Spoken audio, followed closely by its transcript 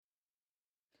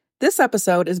This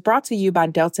episode is brought to you by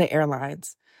Delta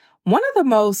Airlines. One of the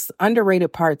most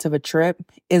underrated parts of a trip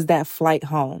is that flight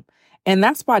home. And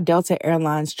that's why Delta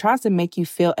Airlines tries to make you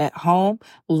feel at home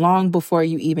long before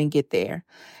you even get there.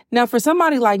 Now, for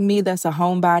somebody like me that's a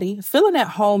homebody, feeling at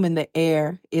home in the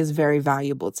air is very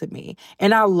valuable to me.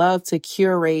 And I love to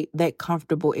curate that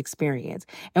comfortable experience.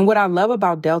 And what I love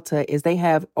about Delta is they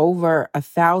have over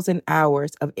 1,000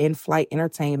 hours of in-flight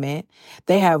entertainment.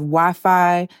 They have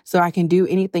Wi-Fi, so I can do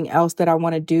anything else that I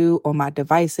want to do on my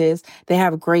devices. They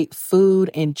have great food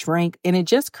and drink, and it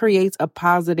just creates a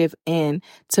positive end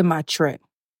to my trip.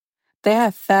 They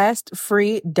have fast,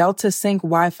 free Delta Sync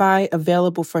Wi-Fi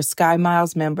available for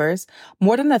SkyMiles members,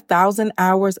 more than 1,000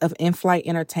 hours of in-flight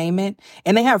entertainment,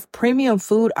 and they have premium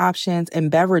food options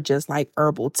and beverages like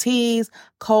herbal teas,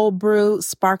 cold brew,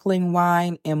 sparkling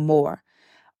wine, and more.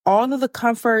 All of the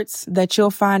comforts that you'll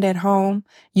find at home,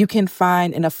 you can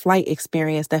find in a flight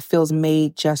experience that feels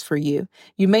made just for you.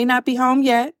 You may not be home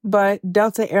yet, but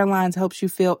Delta Airlines helps you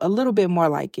feel a little bit more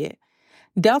like it.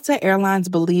 Delta Airlines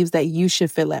believes that you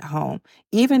should feel at home,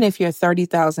 even if you're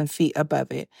 30,000 feet above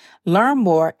it. Learn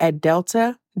more at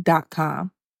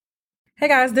delta.com. Hey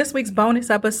guys, this week's bonus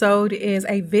episode is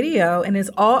a video and it's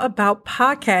all about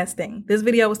podcasting. This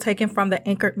video was taken from the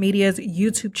Anchored Media's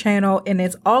YouTube channel and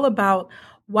it's all about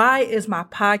why is my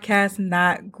podcast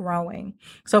not growing?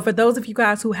 So for those of you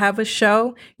guys who have a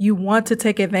show, you want to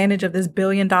take advantage of this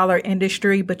billion-dollar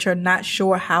industry, but you're not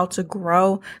sure how to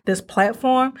grow this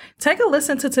platform, take a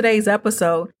listen to today's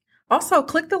episode. Also,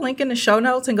 click the link in the show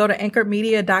notes and go to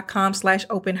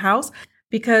anchoredmedia.com/open house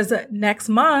because next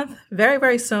month, very,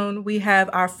 very soon, we have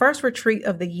our first retreat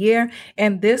of the year.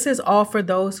 And this is all for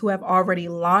those who have already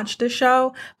launched the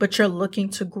show, but you're looking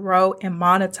to grow and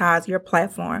monetize your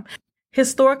platform.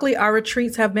 Historically, our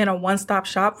retreats have been a one-stop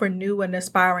shop for new and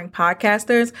aspiring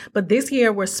podcasters, but this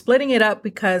year we're splitting it up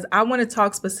because I want to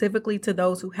talk specifically to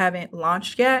those who haven't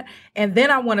launched yet, and then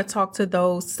I want to talk to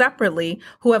those separately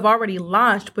who have already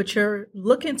launched, but you're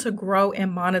looking to grow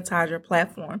and monetize your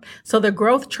platform. So the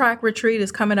Growth Track retreat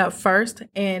is coming up first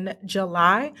in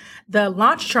July. The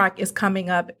Launch Track is coming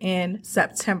up in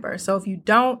September. So if you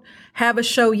don't have a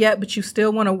show yet, but you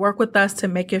still want to work with us to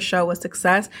make your show a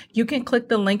success, you can click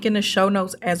the link in the show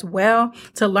notes as well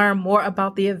to learn more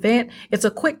about the event. It's a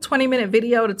quick 20-minute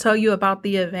video to tell you about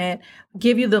the event,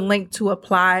 give you the link to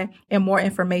apply and more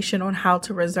information on how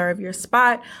to reserve your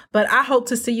spot. But I hope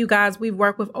to see you guys. We've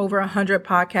worked with over 100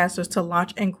 podcasters to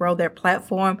launch and grow their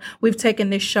platform. We've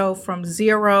taken this show from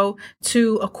 0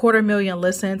 to 250,000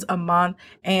 listens a month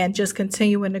and just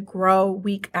continuing to grow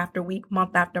week after week,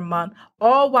 month after month,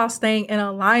 all while staying in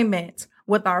alignment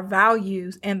with our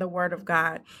values and the word of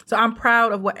God. So I'm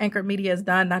proud of what Anchored Media has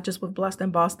done, not just with Blessed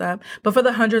and Bossed Up, but for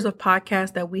the hundreds of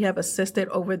podcasts that we have assisted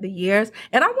over the years.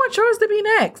 And I want yours to be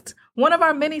next. One of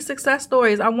our many success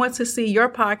stories. I want to see your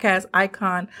podcast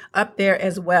icon up there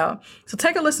as well. So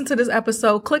take a listen to this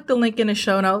episode, click the link in the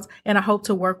show notes, and I hope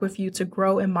to work with you to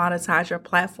grow and monetize your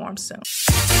platform soon.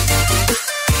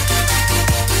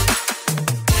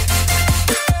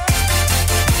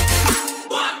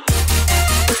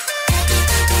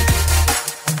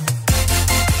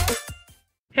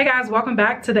 Hey guys, welcome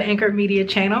back to the Anchored Media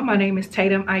channel. My name is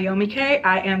Tatum Ayomike.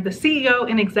 I am the CEO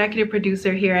and executive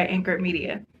producer here at Anchored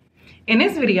Media. In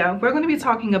this video, we're going to be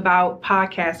talking about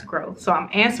podcast growth. So I'm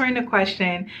answering the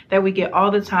question that we get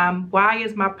all the time, why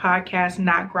is my podcast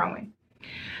not growing?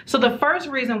 So the first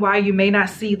reason why you may not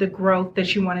see the growth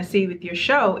that you want to see with your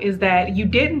show is that you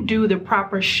didn't do the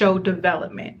proper show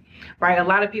development. Right? A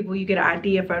lot of people, you get an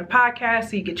idea for a podcast,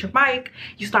 so you get your mic,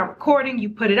 you start recording, you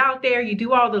put it out there, you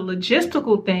do all the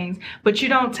logistical things, but you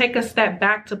don't take a step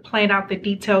back to plan out the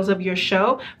details of your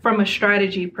show from a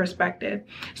strategy perspective.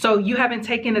 So you haven't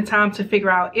taken the time to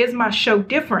figure out, is my show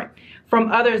different from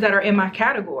others that are in my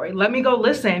category? Let me go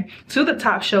listen to the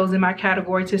top shows in my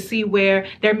category to see where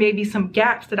there may be some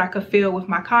gaps that I could fill with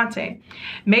my content.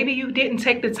 Maybe you didn't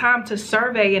take the time to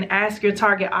survey and ask your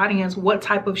target audience what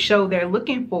type of show they're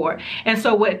looking for. And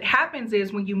so what happens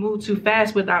is when you move too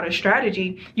fast without a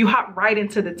strategy, you hop right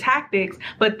into the tactics,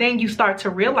 but then you start to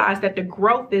realize that the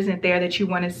growth isn't there that you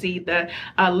want to see. The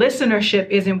listenership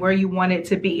isn't where you want it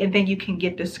to be. And then you can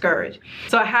get discouraged.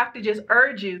 So I have to just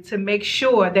urge you to make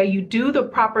sure that you do the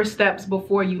proper steps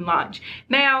before you launch.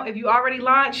 Now, if you already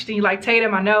launched and you're like,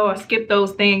 Tatum, I know I skipped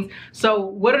those things. So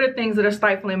what are the things that are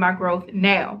stifling my growth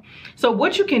now? So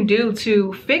what you can do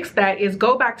to fix that is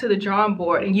go back to the drawing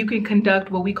board and you can conduct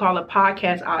what we call a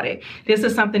podcast audit. This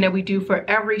is something that we do for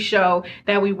every show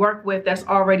that we work with that's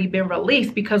already been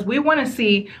released because we want to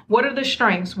see what are the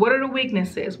strengths, what are the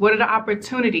weaknesses, what are the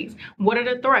opportunities, what are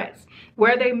the threats.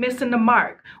 Where are they missing the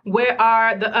mark? Where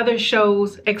are the other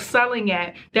shows excelling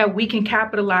at that we can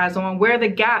capitalize on? Where are the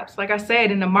gaps, like I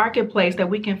said, in the marketplace that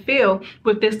we can fill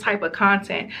with this type of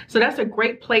content? So that's a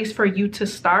great place for you to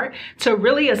start to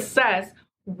really assess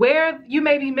where you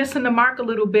may be missing the mark a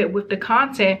little bit with the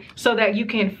content so that you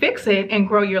can fix it and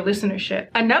grow your listenership.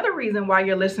 Another reason why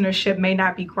your listenership may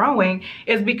not be growing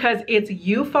is because it's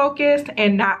you focused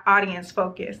and not audience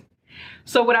focused.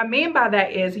 So what I mean by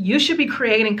that is you should be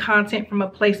creating content from a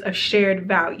place of shared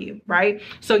value, right?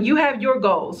 So you have your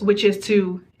goals, which is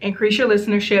to increase your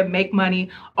listenership, make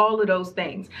money, all of those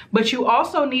things. But you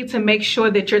also need to make sure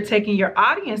that you're taking your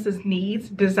audience's needs,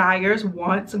 desires,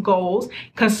 wants, goals,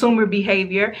 consumer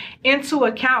behavior into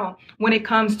account when it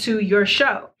comes to your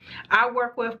show. I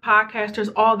work with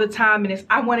podcasters all the time, and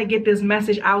I want to get this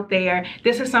message out there.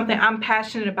 This is something I'm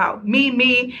passionate about.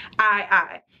 Me,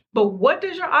 I. But what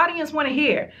does your audience want to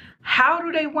hear? How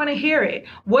do they want to hear it?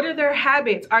 What are their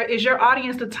habits? Is your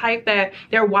audience the type that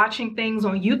they're watching things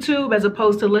on YouTube as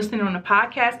opposed to listening on a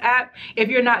podcast app? If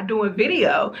you're not doing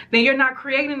video, then you're not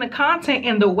creating the content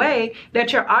in the way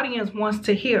that your audience wants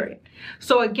to hear it.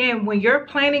 So again, when you're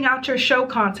planning out your show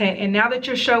content, and now that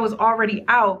your show is already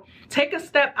out, take a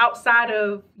step outside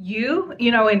of you,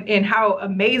 and how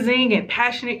amazing and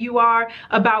passionate you are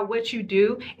about what you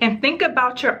do, and think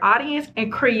about your audience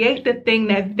and create the thing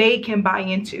that they can buy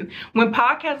into. When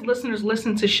podcast listeners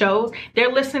listen to shows,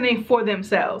 they're listening for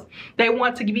themselves. They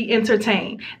want to be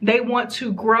entertained. They want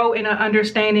to grow in an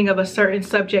understanding of a certain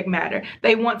subject matter.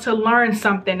 They want to learn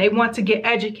something. They want to get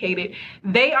educated.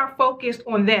 They are focused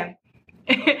on them.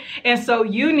 And so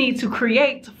you need to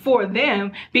create for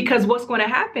them, because what's going to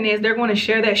happen is they're going to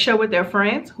share that show with their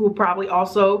friends who probably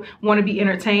also want to be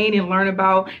entertained and learn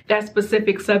about that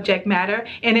specific subject matter.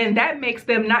 And then that makes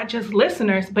them not just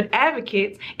listeners, but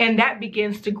advocates. And that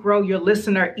begins to grow your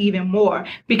listener even more,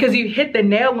 because you hit the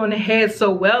nail on the head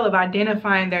so well of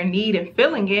identifying their need and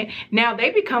filling it. Now they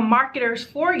become marketers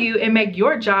for you and make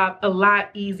your job a lot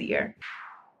easier.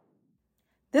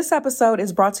 This episode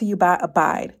is brought to you by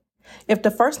Abide. If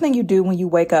the first thing you do when you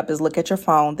wake up is look at your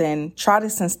phone, then try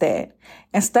this instead.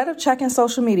 Instead of checking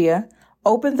social media,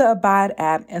 open the Abide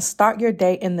app and start your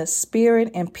day in the spirit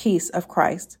and peace of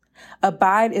Christ.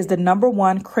 Abide is the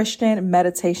 #1 Christian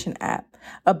meditation app.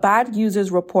 Abide users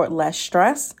report less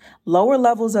stress, lower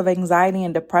levels of anxiety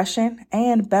and depression,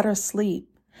 and better sleep.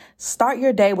 Start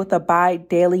your day with Abide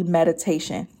Daily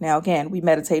Meditation. Now, again, we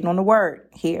meditate on the word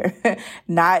here,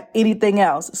 not anything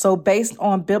else. So based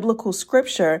on biblical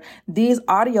scripture, these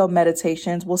audio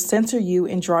meditations will center you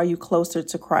and draw you closer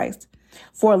to Christ.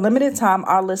 For a limited time,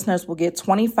 our listeners will get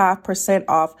 25%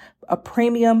 off a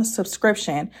premium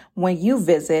subscription when you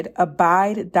visit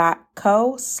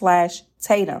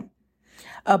abide.co/Tatum.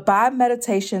 Abide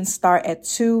meditations start at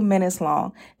 2 minutes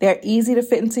long. They're easy to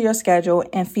fit into your schedule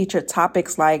and feature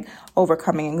topics like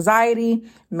overcoming anxiety,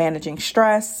 managing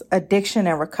stress, addiction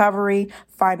and recovery,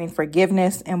 finding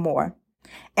forgiveness, and more.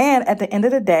 And at the end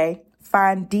of the day,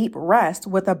 find deep rest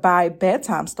with Abide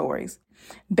bedtime stories.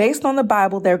 Based on the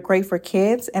Bible, they're great for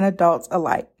kids and adults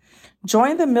alike.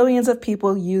 Join the millions of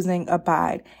people using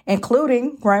Abide,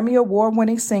 including Grammy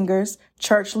Award-winning singers,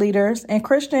 church leaders, and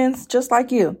Christians just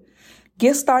like you.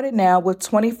 Get started now with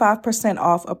 25%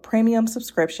 off a premium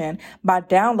subscription by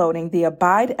downloading the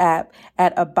Abide app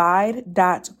at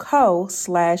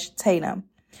abide.co/Tatum.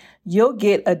 You'll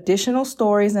get additional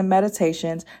stories and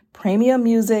meditations, premium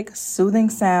music, soothing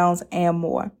sounds, and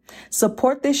more.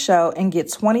 Support this show and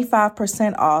get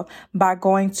 25% off by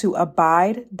going to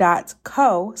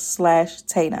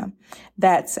abide.co/Tatum.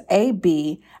 That's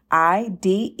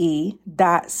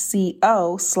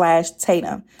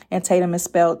abide.co/Tatum. And Tatum is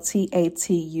spelled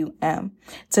Tatum.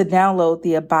 To download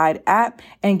the Abide app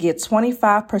and get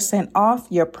 25% off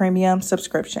your premium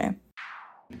subscription.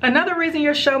 Another reason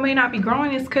your show may not be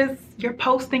growing is because you're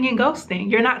posting and ghosting.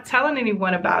 You're not telling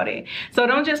anyone about it. So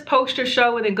don't just post your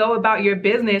show and then go about your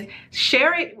business.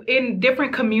 Share it in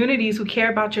different communities who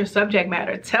care about your subject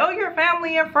matter. Tell your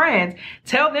family and friends.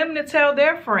 Tell them to tell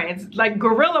their friends. Like,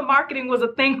 guerrilla marketing was a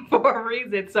thing for a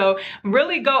reason. So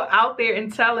really go out there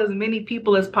and tell as many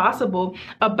people as possible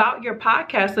about your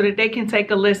podcast so that they can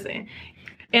take a listen.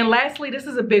 And lastly, this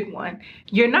is a big one.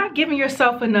 You're not giving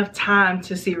yourself enough time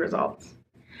to see results.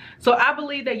 So I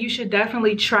believe that you should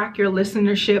definitely track your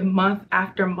listenership month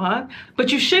after month,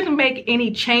 but you shouldn't make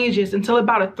any changes until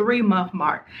about a 3-month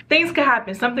mark. Things could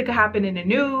happen. Something could happen in the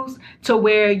news to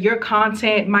where your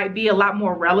content might be a lot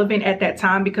more relevant at that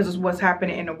time because of what's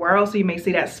happening in the world. So you may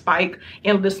see that spike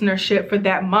in listenership for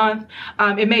that month.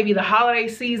 It may be the holiday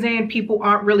season. People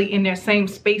aren't really in their same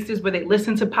spaces where they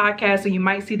listen to podcasts, so you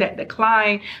might see that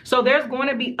decline. So there's going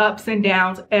to be ups and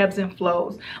downs, ebbs and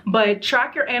flows, but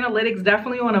track your analytics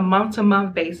definitely on a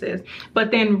month-to-month basis,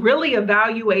 but then really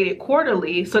evaluate it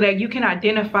quarterly so that you can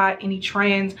identify any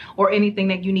trends or anything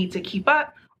that you need to keep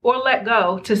up or let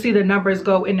go to see the numbers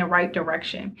go in the right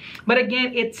direction. But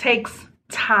again, it takes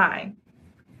time.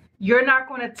 You're not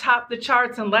going to top the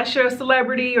charts unless you're a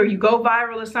celebrity or you go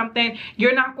viral or something.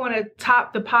 You're not going to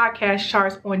top the podcast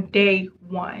charts on day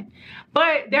one.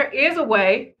 But there is a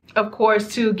way, of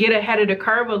course, to get ahead of the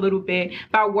curve a little bit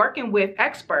by working with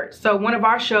experts. So one of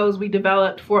our shows we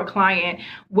developed for a client,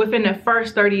 within the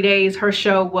first 30 days, her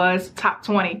show was top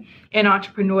 20 in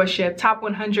entrepreneurship, top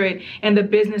 100 in the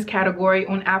business category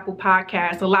on Apple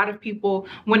Podcasts. A lot of people,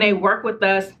 when they work with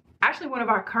us, actually one of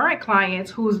our current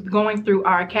clients who's going through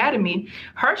our academy,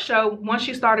 her show, once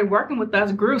she started working with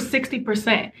us, grew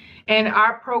 60%. And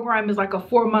our program is like a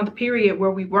 4-month period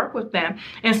where we work with them.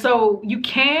 And so you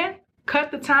can cut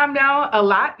the time down a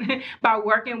lot by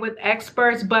working with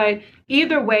experts, but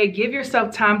either way, give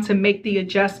yourself time to make the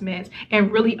adjustments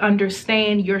and really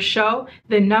understand your show,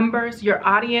 the numbers, your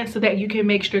audience, so that you can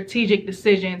make strategic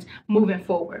decisions moving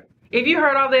forward. If you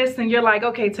heard all this and you're like,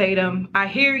 okay, Tatum, I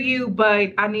hear you,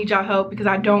 but I need y'all help because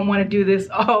I don't want to do this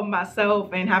all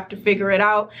myself and have to figure it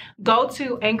out, go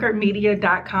to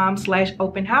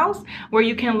anchoredmedia.com/open house, where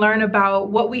you can learn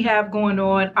about what we have going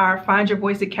on, our Find Your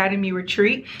Voice Academy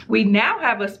retreat. We now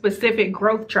have a specific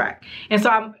growth track. And so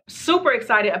I'm super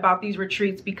excited about these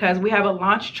retreats because we have a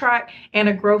launch track and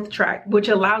a growth track, which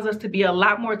allows us to be a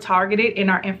lot more targeted in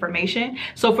our information.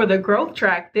 So for the growth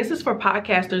track, this is for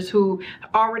podcasters who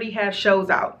already have shows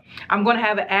out. I'm going to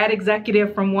have an ad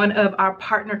executive from one of our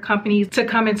partner companies to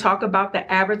come and talk about the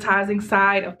advertising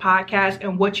side of podcasts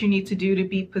and what you need to do to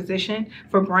be positioned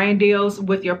for brand deals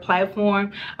with your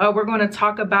platform. We're going to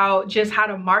talk about just how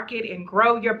to market and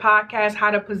grow your podcast,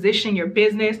 how to position your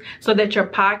business so that your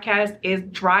podcast is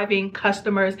driving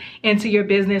customers into your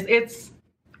business. It's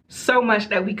so much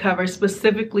that we cover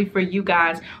specifically for you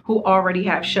guys who already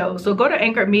have shows. So go to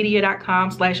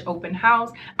anchoredmedia.com/open house.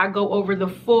 I go over the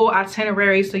full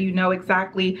itinerary so you know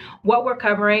exactly what we're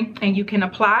covering and you can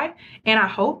apply. And I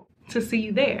hope to see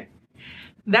you there.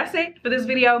 That's it for this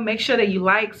video. Make sure that you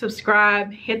like,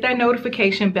 subscribe, hit that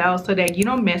notification bell so that you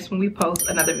don't miss when we post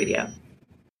another video.